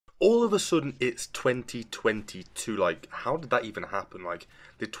all of a sudden it's 2022. Like, how did that even happen? Like,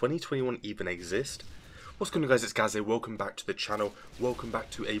 did 2021 even exist? What's going on, guys? It's Gaz here. Welcome back to the channel. Welcome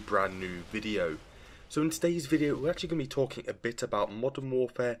back to a brand new video. So in today's video, we're actually going to be talking a bit about Modern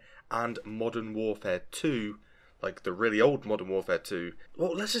Warfare and Modern Warfare 2, like the really old Modern Warfare 2.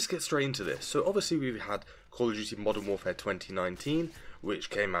 Well, let's just get straight into this. So obviously we've had Call of Duty Modern Warfare 2019, which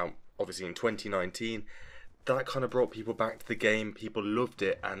came out obviously in 2019. That kind of brought people back to the game, people loved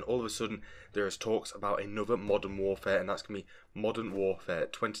it, and all of a sudden there is talks about another Modern Warfare, and that's going to be Modern Warfare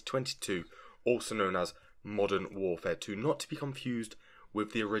 2022, also known as Modern Warfare 2, not to be confused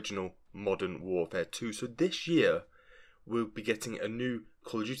with the original Modern Warfare 2. So this year we'll be getting a new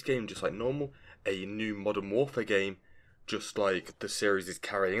Call of Duty game just like normal, a new Modern Warfare game just like the series is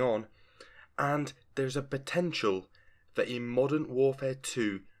carrying on, and there's a potential for a Modern Warfare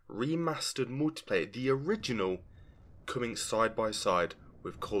 2 remastered multiplayer, the original, coming side by side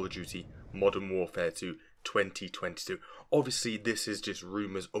with Call of Duty Modern Warfare 2 2022. Obviously this is just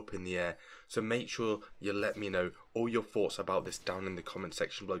rumours up in the air, so make sure you let me know all your thoughts about this down in the comment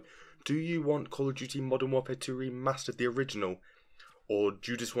section below. Do you want Call of Duty Modern Warfare 2 remastered, the original, or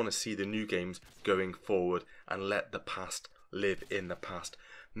do you just want to see the new games going forward and let the past live in the past?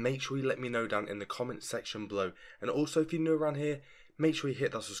 Make sure you let me know down in the comment section below, and also if you're new around here, make sure you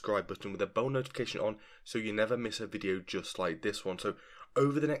hit that subscribe button with a bell notification on so you never miss a video just like this one. So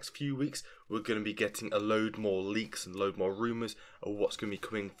over the next few weeks we're going to be getting a load more leaks and load more rumours of what's going to be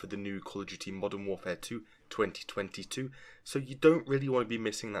coming for the new Call of Duty Modern Warfare 2 2022. So you don't really want to be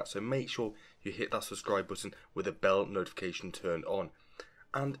missing that, so make sure you hit that subscribe button with a bell notification turned on.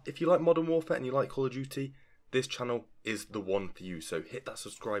 And if you like Modern Warfare and you like Call of Duty, this channel is the one for you, so hit that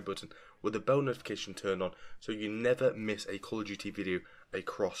subscribe button with the bell notification turned on so you never miss a Call of Duty video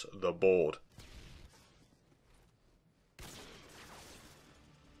across the board. That's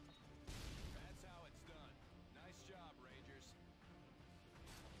how it's done. Nice job, Rangers.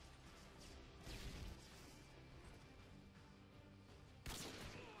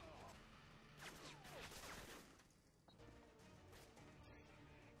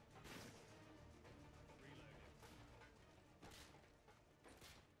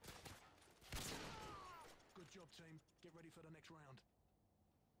 Good job, team. Get ready for the next round.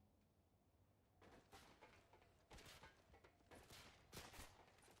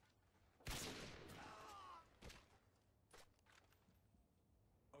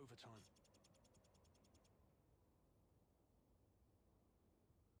 Overtime.